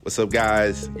What's up,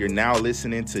 guys? You're now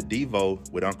listening to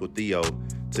Devo with Uncle Theo.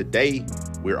 Today,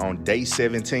 we're on day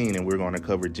 17, and we're going to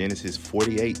cover Genesis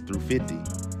 48 through 50.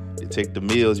 Detective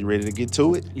Mills, you ready to get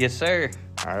to it? Yes, sir.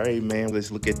 All right, man,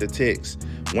 let's look at the text.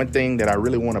 One thing that I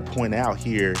really want to point out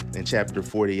here in chapter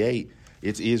 48,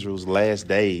 it's Israel's last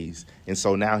days. And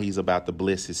so now he's about to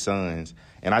bless his sons.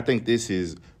 And I think this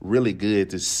is really good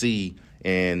to see.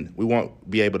 And we won't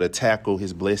be able to tackle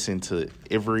his blessing to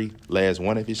every last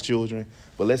one of his children.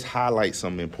 But let's highlight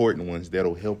some important ones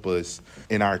that'll help us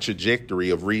in our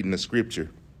trajectory of reading the scripture.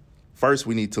 First,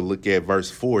 we need to look at verse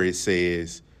 4. It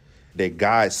says that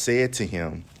God said to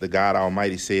him, the God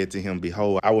Almighty said to him,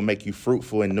 "Behold, I will make you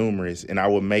fruitful and numerous, and I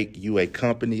will make you a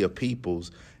company of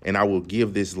peoples, and I will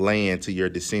give this land to your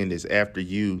descendants after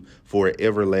you for an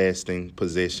everlasting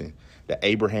possession." The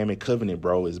Abrahamic covenant,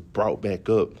 bro, is brought back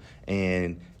up,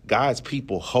 and God's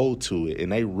people hold to it,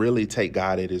 and they really take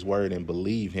God at his word and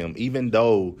believe him. Even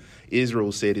though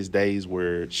Israel said his days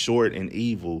were short and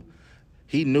evil,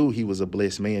 he knew he was a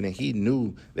blessed man, and he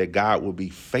knew that God would be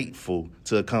faithful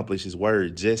to accomplish his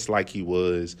word, just like he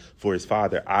was for his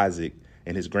father Isaac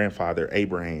and his grandfather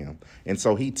Abraham. And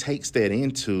so he takes that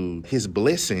into his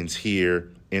blessings here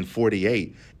in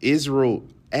 48. Israel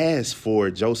asked for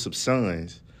Joseph's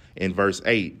sons. In verse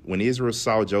 8, when Israel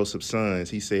saw Joseph's sons,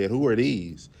 he said, "Who are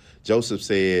these?" Joseph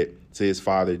said to his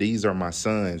father, "These are my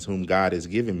sons whom God has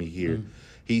given me here."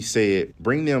 He said,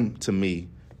 "Bring them to me,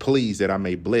 please, that I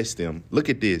may bless them." Look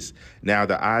at this. Now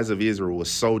the eyes of Israel were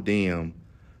so dim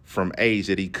from age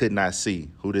that he could not see.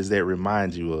 Who does that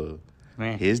remind you of?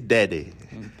 Man. His daddy,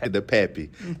 the pappy.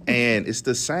 And it's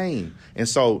the same. And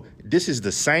so this is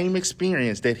the same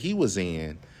experience that he was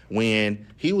in when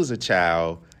he was a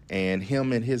child, and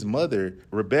him and his mother,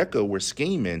 Rebecca, were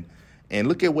scheming. And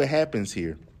look at what happens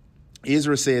here.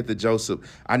 Israel said to Joseph,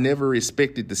 "I never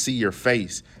expected to see your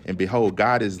face, and behold,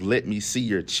 God has let me see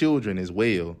your children as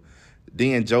well."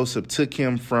 Then Joseph took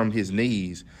him from his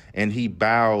knees, and he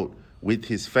bowed with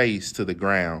his face to the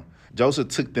ground. Joseph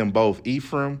took them both,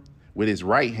 Ephraim with his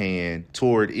right hand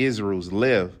toward Israel's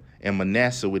left, and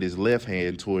Manasseh with his left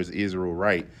hand towards Israel's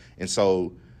right. And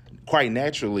so quite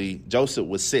naturally, Joseph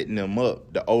was setting them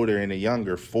up, the older and the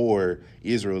younger, for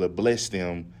Israel to bless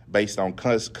them based on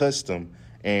custom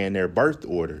and their birth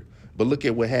order. But look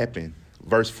at what happened.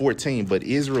 Verse 14, but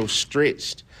Israel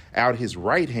stretched out his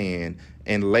right hand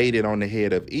and laid it on the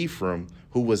head of Ephraim,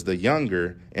 who was the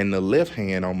younger, and the left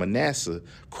hand on Manasseh,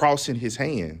 crossing his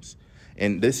hands.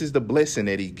 And this is the blessing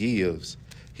that he gives.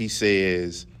 He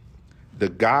says, "The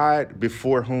God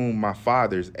before whom my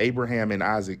fathers, Abraham and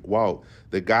Isaac, walked,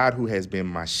 the God who has been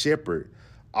my shepherd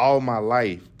all my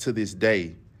life to this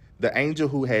day, the angel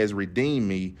who has redeemed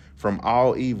me from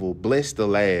all evil, bless the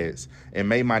lads, and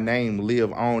may my name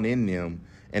live on in them,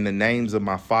 and the names of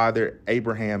my father,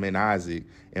 Abraham and Isaac,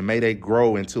 and may they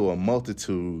grow into a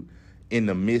multitude in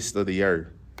the midst of the earth."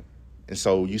 And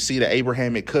so you see the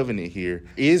Abrahamic covenant here.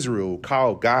 Israel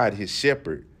called God his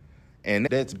shepherd. And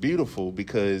that's beautiful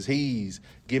because he's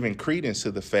giving credence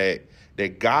to the fact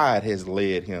that God has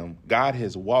led him. God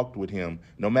has walked with him.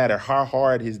 No matter how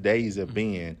hard his days have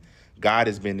been, God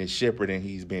has been his shepherd and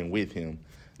he's been with him.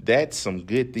 That's some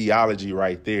good theology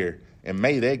right there. And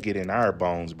may that get in our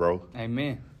bones, bro.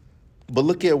 Amen. But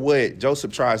look at what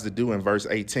Joseph tries to do in verse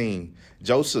 18.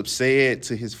 Joseph said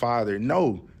to his father,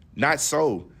 "No, not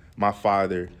so, my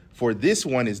father, for this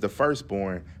one is the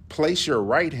firstborn. Place your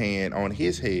right hand on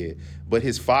his head." But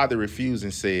his father refused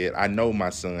and said, "I know, my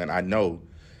son, I know.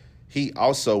 He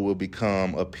also will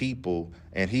become a people,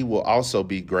 and he will also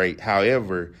be great.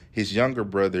 However, his younger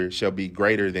brother shall be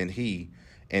greater than he,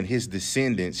 and his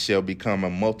descendants shall become a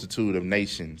multitude of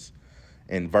nations."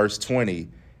 In verse 20,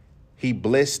 he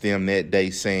blessed them that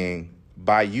day, saying,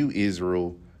 "By you,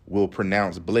 Israel, will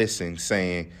pronounce blessing,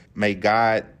 saying, may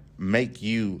God make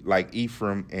you like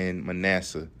Ephraim and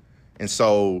Manasseh." And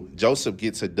so Joseph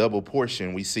gets a double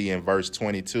portion. We see in verse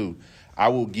 22, "I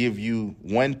will give you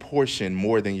one portion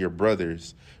more than your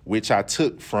brothers, which I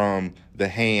took from the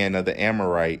hand of the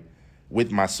Amorite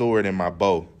with my sword and my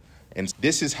bow." And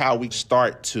this is how we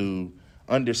start to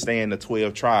understand the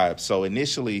 12 tribes. So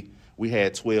initially we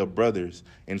had 12 brothers.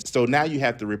 And so now you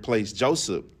have to replace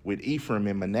Joseph with Ephraim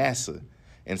and Manasseh.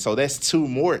 And so that's two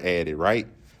more added, right?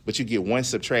 But you get one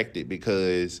subtracted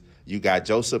because you got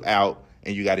Joseph out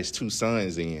and you got his two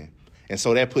sons in. And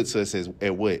so that puts us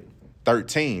at what?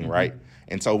 13, right?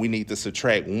 And so we need to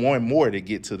subtract one more to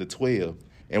get to the 12.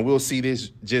 And we'll see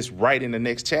this just right in the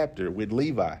next chapter with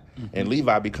Levi. And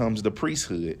Levi becomes the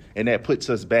priesthood. And that puts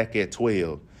us back at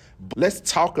 12. But let's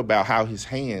talk about how his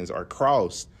hands are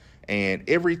crossed and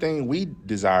everything we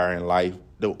desire in life,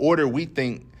 the order we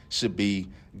think should be,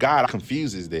 God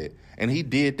confuses that. And he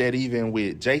did that even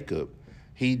with Jacob.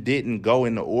 He didn't go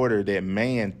in the order that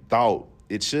man thought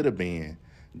it should have been.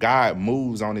 God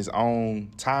moves on his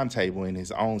own timetable and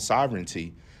his own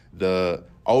sovereignty. The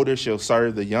older shall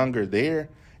serve the younger there,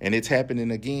 and it's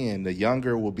happening again. The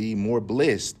younger will be more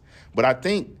blessed. But I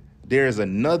think there's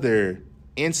another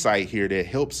insight here that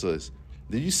helps us.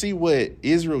 Did you see what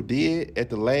Israel did at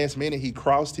the last minute? He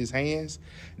crossed his hands.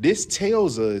 This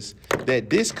tells us that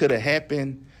this could have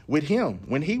happened with him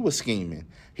when he was scheming.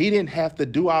 He didn't have to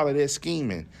do all of that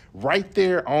scheming. Right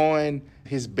there on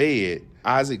his bed,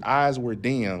 Isaac's eyes were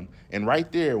dim. And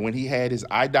right there, when he had his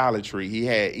idolatry, he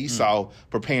had Esau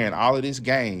preparing all of this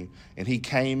game. And he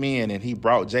came in and he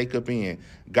brought Jacob in.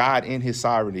 God, in his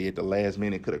sovereignty, at the last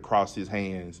minute could have crossed his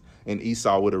hands. And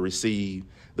Esau would have received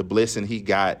the blessing he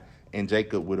got. And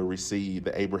Jacob would have received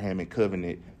the Abrahamic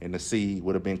covenant, and the seed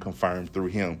would have been confirmed through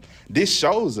him. This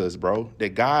shows us, bro,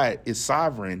 that God is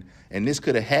sovereign, and this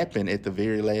could have happened at the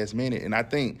very last minute. And I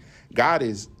think God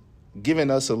is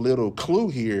giving us a little clue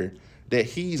here that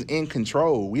he's in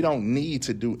control. We don't need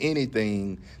to do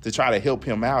anything to try to help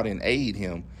him out and aid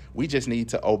him. We just need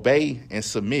to obey and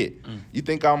submit. You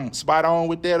think I'm spot on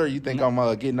with that, or you think I'm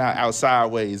getting out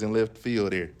sideways and left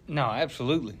field there? No,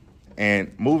 absolutely.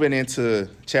 And moving into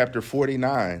chapter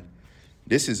 49,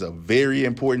 this is a very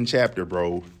important chapter,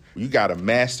 bro. You got to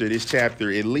master this chapter,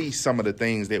 at least some of the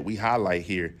things that we highlight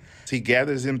here. He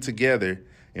gathers them together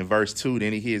in verse 2.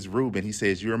 Then he hears Reuben. He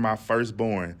says, "You're my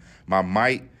firstborn, my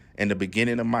might, and the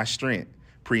beginning of my strength,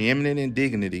 preeminent in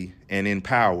dignity and in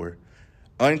power,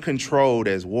 uncontrolled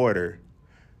as water.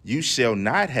 You shall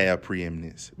not have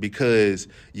preeminence, because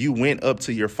you went up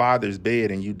to your father's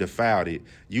bed and you defiled it.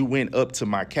 You went up to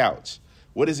my couch."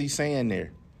 What is he saying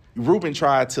there? Reuben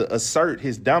tried to assert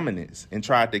his dominance and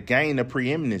tried to gain a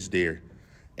preeminence there.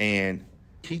 And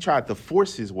he tried to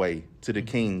force his way to the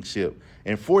kingship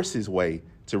and force his way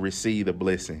to receive the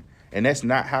blessing. And that's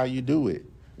not how you do it.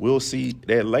 We'll see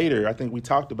that later. I think we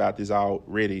talked about this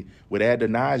already with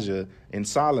Adonijah and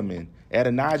Solomon.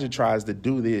 Adonijah tries to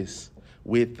do this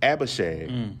with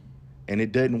Abishag, and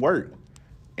it doesn't work.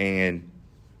 And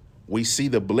we see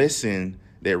the blessing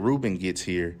that Reuben gets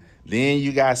here. Then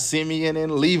you got Simeon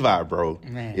and Levi, bro.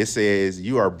 Man. It says,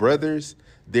 "You are brothers.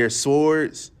 Their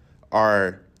swords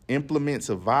are implements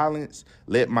of violence.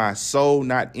 Let my soul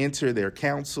not enter their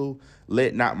council.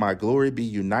 Let not my glory be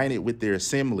united with their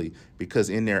assembly, because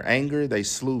in their anger they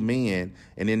slew men,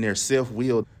 and in their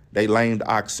self-will they lamed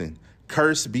oxen.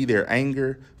 Cursed be their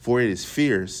anger, for it is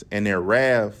fierce, and their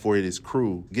wrath, for it is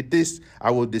cruel." Get this,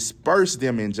 "I will disperse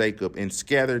them in Jacob and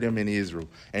scatter them in Israel."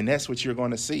 And that's what you're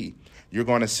going to see. You're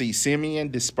going to see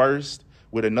Simeon dispersed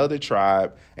with another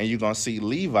tribe, and you're going to see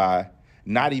Levi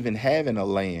not even having a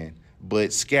land,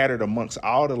 but scattered amongst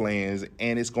all the lands,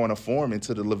 and it's going to form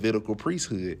into the Levitical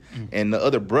priesthood. And the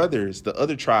other brothers, the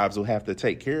other tribes will have to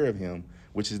take care of him,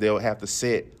 which is they'll have to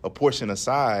set a portion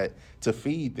aside to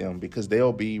feed them, because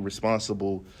they'll be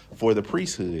responsible for the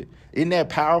priesthood. Isn't that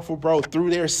powerful, bro? Through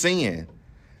their sin,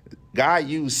 God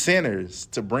used sinners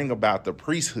to bring about the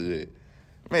priesthood.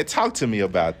 Man, talk to me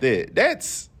about that.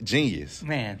 That's genius.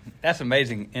 Man, that's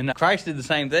amazing. And Christ did the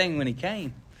same thing when he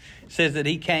came. It says that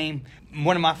he came.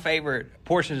 One of my favorite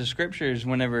portions of scripture is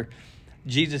whenever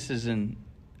Jesus is in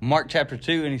Mark chapter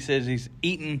 2, and he says he's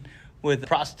eating with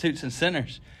prostitutes and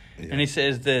sinners. Yeah. And he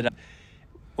says that,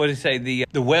 what did he say?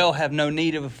 The well have no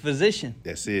need of a physician.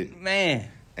 That's it. Man.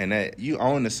 And that you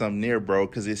own to something there, bro,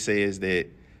 because it says that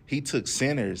he took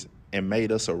sinners and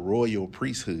made us a royal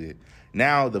priesthood.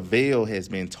 Now the veil has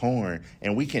been torn,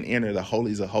 and we can enter the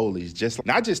holies of holies, just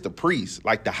not just the priest,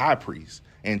 like the high priest,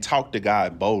 and talk to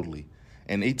God boldly.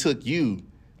 And he took you,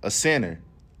 a sinner,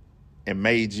 and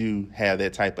made you have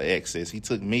that type of access. He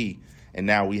took me, and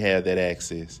now we have that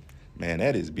access. Man,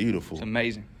 that is beautiful. It's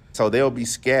amazing. So they'll be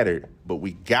scattered, but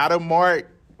we gotta mark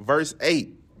verse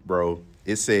 8, bro.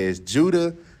 It says,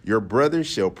 "Judah, your brothers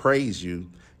shall praise you.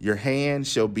 Your hand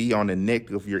shall be on the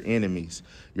neck of your enemies.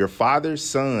 Your father's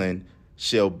son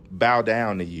shall bow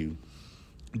down to you.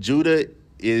 Judah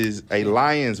is a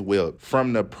lion's whelp.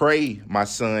 From the prey, my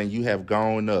son, you have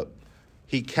gone up.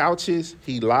 He couches,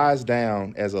 he lies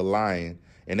down as a lion,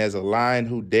 and as a lion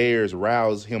who dares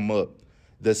rouse him up.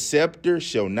 The scepter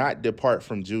shall not depart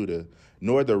from Judah,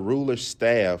 nor the ruler's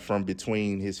staff from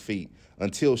between his feet,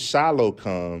 until Shiloh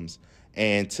comes,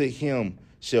 and to him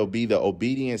shall be the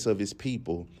obedience of his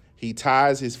people. He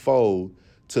ties his foal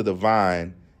to the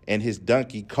vine, and his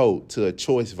donkey coat to a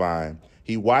choice vine.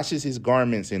 He washes his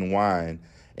garments in wine,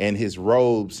 and his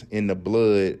robes in the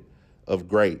blood of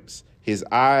grapes. His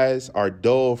eyes are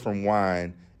dull from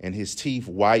wine, and his teeth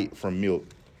white from milk."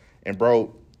 And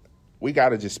bro, we got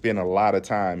to just spend a lot of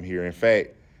time here. In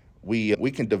fact, we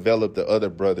can develop the other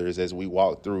brothers as we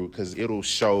walk through, because it'll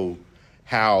show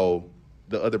how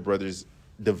the other brothers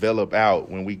develop out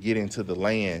when we get into the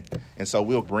land. And so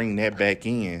we'll bring that back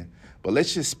in. But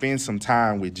let's just spend some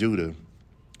time with Judah.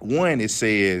 One, it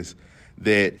says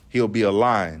that he'll be a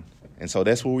lion. And so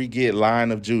that's where we get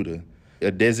Lion of Judah,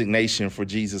 a designation for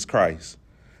Jesus Christ.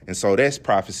 And so that's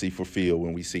prophecy fulfilled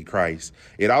when we see Christ.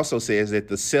 It also says that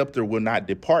the scepter will not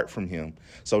depart from him.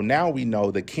 So now we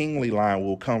know the kingly line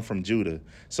will come from Judah.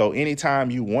 So anytime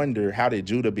you wonder, how did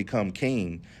Judah become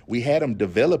king? We had him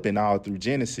developing all through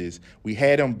Genesis. We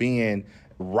had him being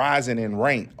rising in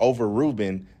rank over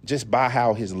Reuben just by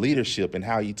how his leadership and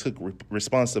how he took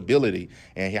responsibility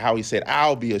and how he said,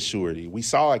 I'll be a surety. We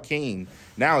saw a king.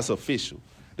 Now it's official.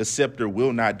 The scepter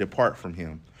will not depart from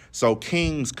him. So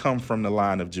kings come from the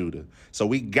line of Judah. So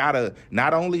we got to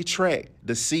not only track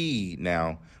the seed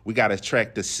now, we got to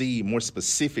track the seed more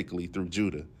specifically through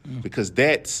Judah, because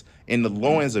that's in the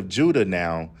loins of Judah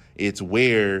now. It's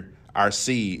where our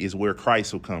seed is, where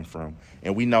Christ will come from.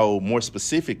 And we know more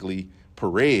specifically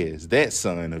Perez, that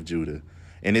son of Judah.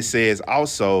 And it says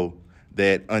also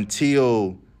that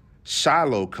until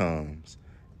Shiloh comes,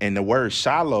 and the word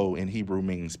Shiloh in Hebrew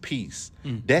means peace.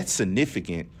 That's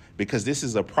significant, because this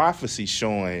is a prophecy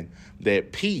showing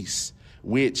that peace,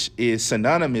 which is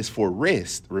synonymous for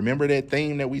rest. Remember that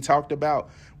theme that we talked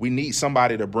about? We need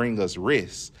somebody to bring us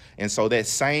rest. And so that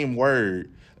same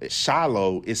word,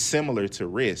 Shiloh, is similar to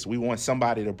rest. We want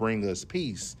somebody to bring us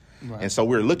peace. Right. And so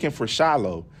we're looking for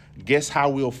Shiloh. Guess how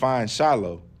we'll find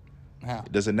Shiloh? How?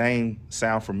 Does the name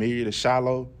sound familiar to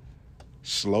Shiloh?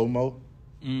 Shlomo.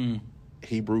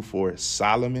 Hebrew for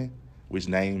Solomon, which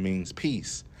name means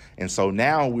peace. And so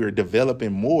now we're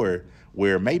developing more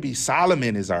where maybe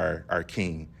Solomon is our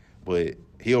king, but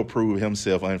he'll prove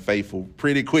himself unfaithful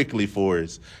pretty quickly for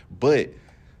us. But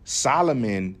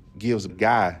Solomon gives a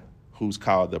guy who's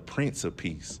called the Prince of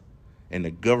Peace, and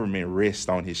the government rests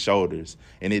on his shoulders,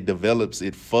 and it develops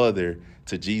it further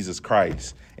to Jesus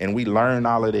Christ. And we learn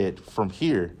all of that from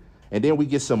here. And then we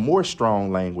get some more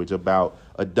strong language about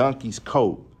a donkey's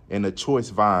coat and a choice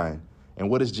vine. And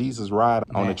what does Jesus ride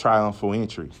on the triumphal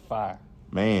entry? Fire.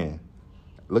 Man,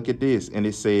 look at this. And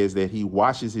it says that he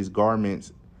washes his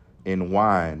garments in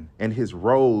wine and his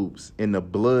robes in the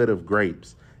blood of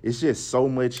grapes. It's just so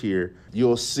much here.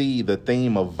 You'll see the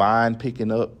theme of vine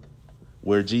picking up,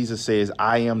 where Jesus says,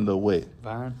 I am the what?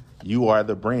 Vine. You are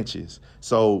the branches.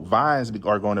 So vines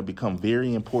are going to become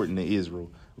very important to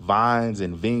Israel. Vines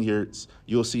and vineyards.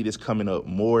 You'll see this coming up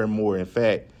more and more. In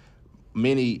fact,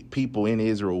 many people in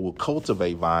Israel will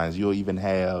cultivate vines. You'll even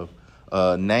have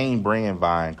a name brand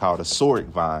vine called a Soric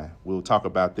vine. We'll talk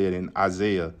about that in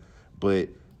Isaiah. But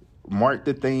mark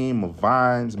the theme of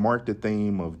vines, mark the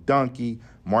theme of donkey,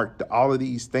 all of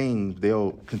these things.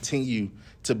 They'll continue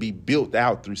to be built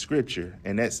out through Scripture.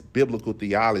 And that's biblical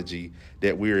theology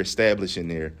that we're establishing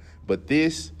there. But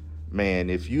this, man,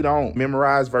 if you don't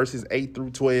memorize verses 8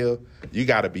 through 12, you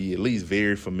got to be at least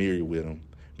very familiar with them,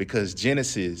 because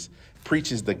Genesis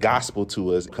preaches the gospel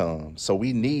to us. So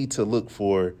we need to look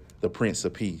for the Prince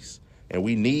of Peace, and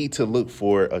we need to look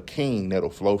for a king that'll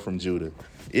flow from Judah.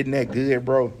 Isn't that good,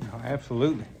 bro? No,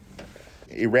 absolutely.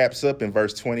 It wraps up in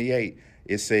verse 28.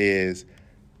 It says,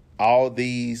 all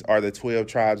these are the 12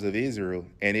 tribes of Israel,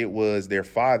 and it was their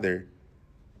father,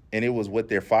 and it was what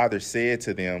their father said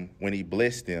to them when he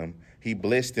blessed them. He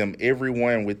blessed them,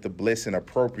 everyone with the blessing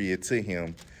appropriate to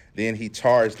him. Then he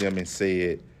charged them and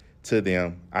said to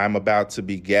them, I am about to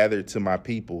be gathered to my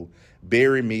people.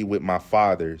 Bury me with my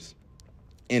fathers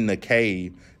in the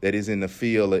cave that is in the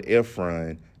field of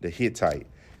Ephron the Hittite.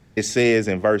 It says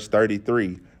in verse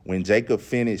 33, when Jacob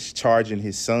finished charging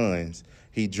his sons,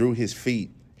 he drew his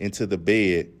feet into the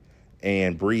bed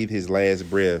and breathed his last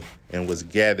breath and was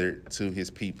gathered to his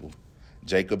people.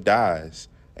 Jacob dies,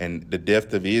 and the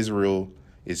death of Israel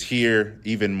is here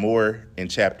even more in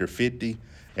chapter 50.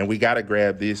 And we got to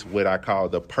grab this, what I call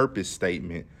the purpose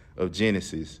statement of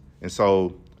Genesis. And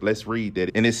so let's read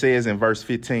that. And it says in verse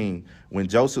 15, when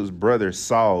Joseph's brothers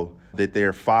saw that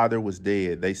their father was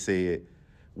dead, they said,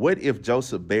 what if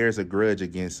Joseph bears a grudge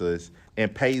against us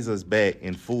and pays us back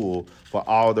in full for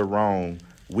all the wrong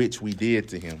which we did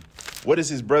to him? What is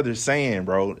his brother saying,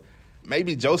 bro?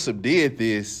 Maybe Joseph did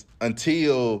this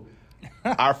until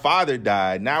our father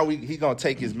died. Now he's going to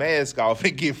take his mask off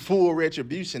and get full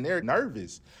retribution. They're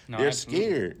nervous. They're absolutely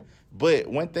scared. But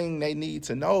one thing they need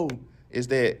to know is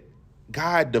that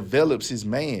God develops his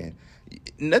man.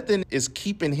 Nothing is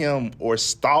keeping him or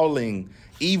stalling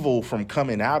evil from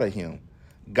coming out of him.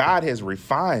 God has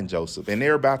refined Joseph, and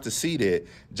they're about to see that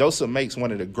Joseph makes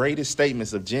one of the greatest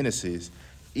statements of Genesis,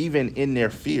 even in their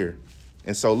fear.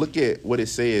 And so look at what it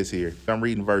says here. I'm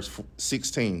reading verse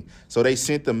 16. So they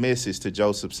sent the message to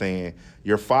Joseph saying,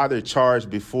 your father charged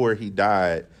before he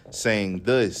died, saying,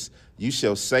 thus you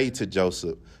shall say to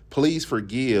Joseph, please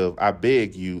forgive, I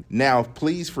beg you. Now,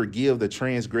 please forgive the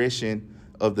transgression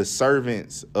of the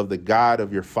servants of the God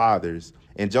of your fathers.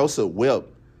 And Joseph wept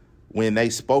when they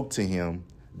spoke to him.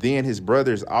 Then his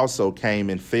brothers also came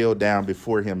and fell down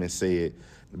before him and said,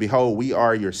 behold, we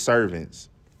are your servants.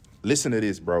 Listen to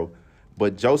this, bro.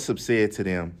 But Joseph said to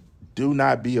them, do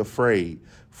not be afraid,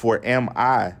 for am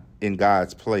I in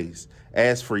God's place?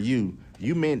 As for you,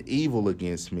 you meant evil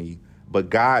against me, but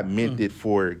God meant it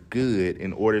for good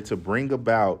in order to bring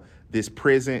about this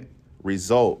present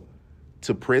result,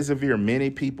 to persevere many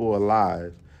people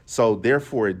alive. So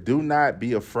therefore, do not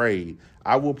be afraid.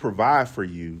 I will provide for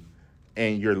you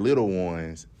and your little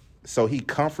ones. So he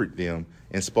comforted them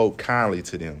and spoke kindly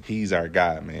to them. He's our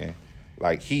God, man.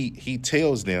 Like he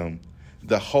tells them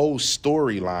the whole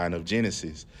storyline of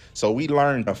Genesis. So we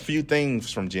learned a few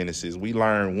things from Genesis. We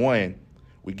learned, one,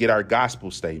 we get our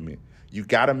gospel statement. You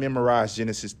got to memorize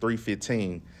Genesis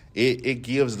 3:15. It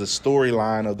gives the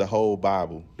storyline of the whole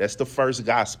Bible. That's the first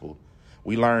gospel.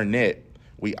 We learned that.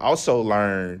 We also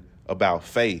learn about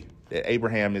faith, that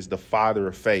Abraham is the father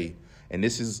of faith. And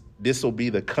this will be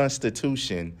the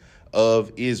constitution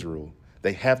of Israel.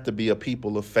 They have to be a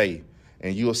people of faith.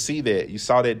 And you'll see that. You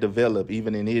saw that develop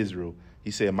even in Israel.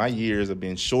 He said, my years have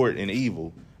been short and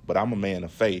evil, but I'm a man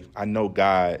of faith. I know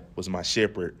God was my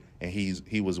shepherd and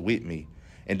he was with me.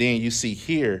 And then you see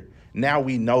here, now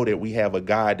we know that we have a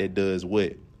God that does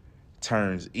what?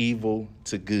 Turns evil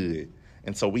to good.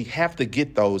 And so we have to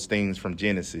get those things from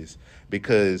Genesis,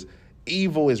 because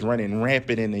evil is running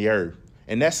rampant in the earth.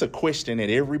 And that's a question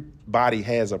that everybody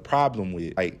has a problem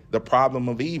with, like the problem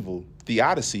of evil.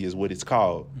 Theodicy is what it's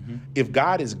called. Mm-hmm. If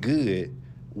God is good,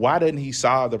 why doesn't he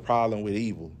solve the problem with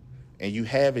evil? And you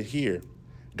have it here.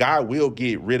 God will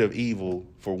get rid of evil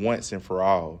for once and for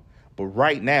all. But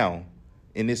right now,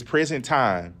 in this present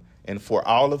time, and for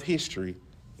all of history,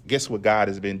 guess what God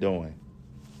has been doing?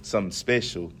 Something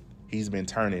special. He's been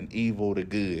turning evil to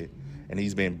good. And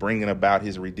he's been bringing about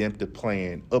his redemptive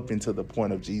plan up until the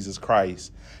point of Jesus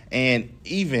Christ, and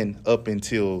even up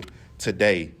until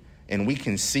today. And we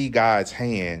can see God's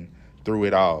hand through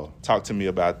it all. Talk to me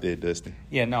about that, Dustin.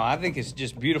 Yeah, no, I think it's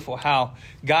just beautiful how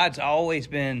God's always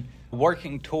been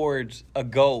working towards a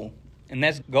goal. And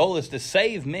that goal is to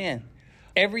save men.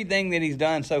 Everything that he's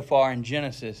done so far in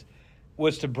Genesis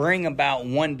was to bring about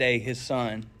one day his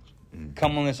son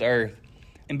come on this earth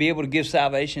and be able to give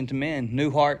salvation to men, new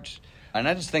hearts. And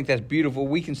I just think that's beautiful.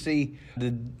 We can see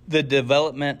the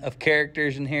development of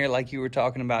characters in here, like you were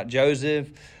talking about Joseph.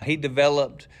 He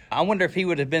developed. I wonder if he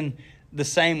would have been the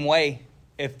same way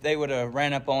if they would have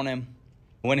ran up on him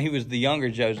when he was the younger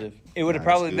Joseph. It would have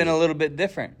probably been a little bit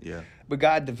different. Yeah. But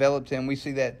God developed him. We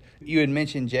see that you had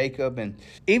mentioned Jacob, and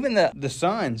even the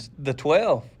sons, the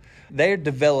 12, they're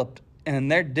developed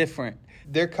and they're different.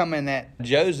 They're coming at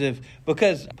Joseph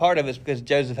because part of it's because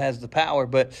Joseph has the power.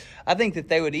 But I think that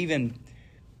they would even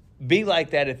be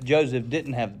like that if Joseph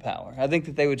didn't have the power. I think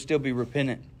that they would still be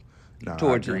repentant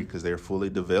towards him. Because they're fully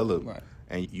developed. Right.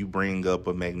 And you bring up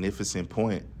a magnificent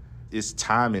point. It's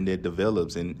timing that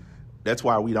develops. And that's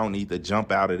why we don't need to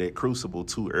jump out of that crucible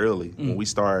too early. When we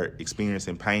start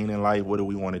experiencing pain in life, what do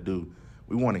we want to do?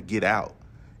 We want to get out.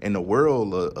 And the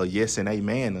world, a yes and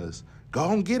amen us.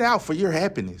 Go and get out for your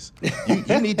happiness.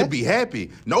 You need to be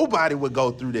happy. Nobody would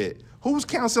go through that. Who's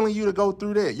counseling you to go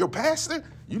through that? Your pastor?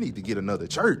 You need to get another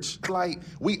church. Like,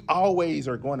 we always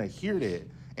are going to hear that.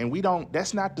 And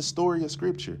that's not the story of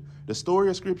Scripture. The story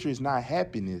of Scripture is not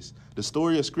happiness. The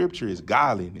story of Scripture is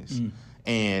godliness.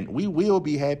 And we will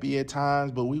be happy at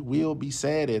times, but we will be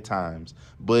sad at times.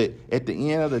 But at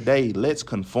the end of the day, let's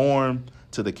conform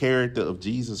to the character of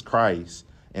Jesus Christ,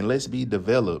 and let's be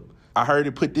developed. I heard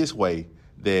it put this way,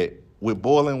 that with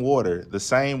boiling water, the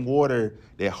same water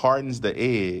that hardens the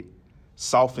egg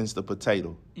softens the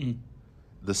potato.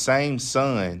 The same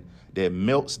sun that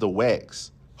melts the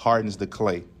wax hardens the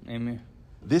clay. Amen.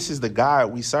 This is the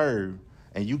God we serve,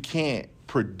 and you can't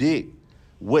predict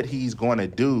what he's going to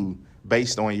do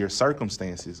based on your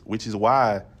circumstances, which is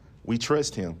why we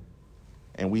trust him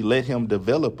and we let him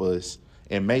develop us.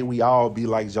 And may we all be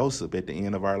like Joseph at the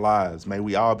end of our lives. May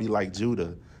we all be like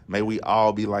Judah. May we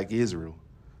all be like Israel.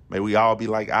 May we all be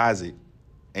like Isaac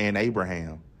and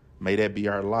Abraham. May that be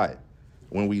our lot.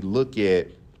 When we look at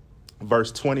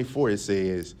verse 24, it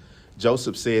says,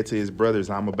 Joseph said to his brothers,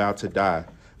 I'm about to die,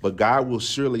 but God will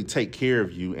surely take care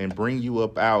of you and bring you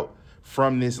up out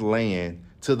from this land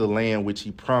to the land which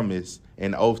he promised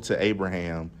an oath to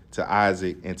Abraham, to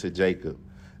Isaac, and to Jacob.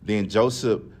 Then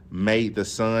Joseph made the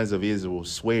sons of Israel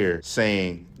swear,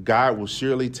 saying, God will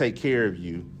surely take care of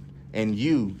you, and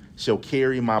you shall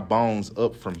carry my bones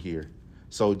up from here.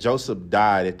 So Joseph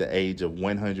died at the age of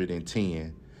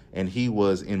 110, and he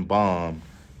was embalmed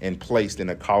and placed in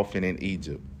a coffin in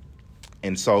Egypt.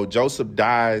 And so Joseph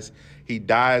dies. He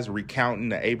dies recounting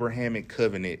the Abrahamic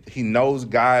covenant. He knows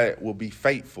God will be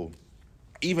faithful,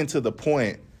 even to the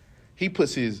point he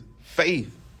puts his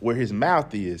faith where his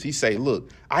mouth is. He say, look,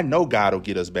 I know God will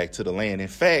get us back to the land. In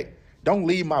fact, don't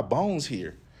leave my bones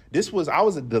here. I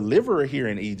was a deliverer here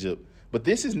in Egypt, but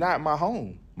this is not my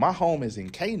home. My home is in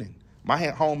Canaan. My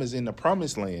home is in the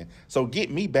promised land. So get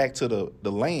me back to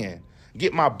the land.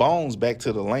 Get my bones back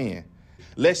to the land.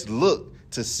 Let's look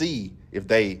to see if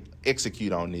they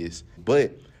execute on this.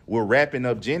 But we're wrapping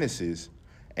up Genesis,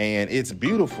 and it's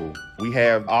beautiful. We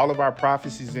have all of our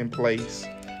prophecies in place.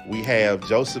 We have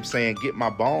Joseph saying, get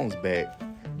my bones back.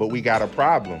 But we got a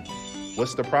problem.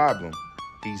 What's the problem?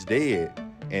 He's dead,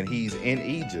 and he's in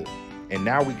Egypt. And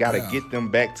now we got to get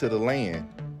them back to the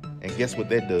land. And guess what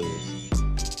that does?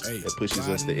 That pushes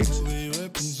us to exit.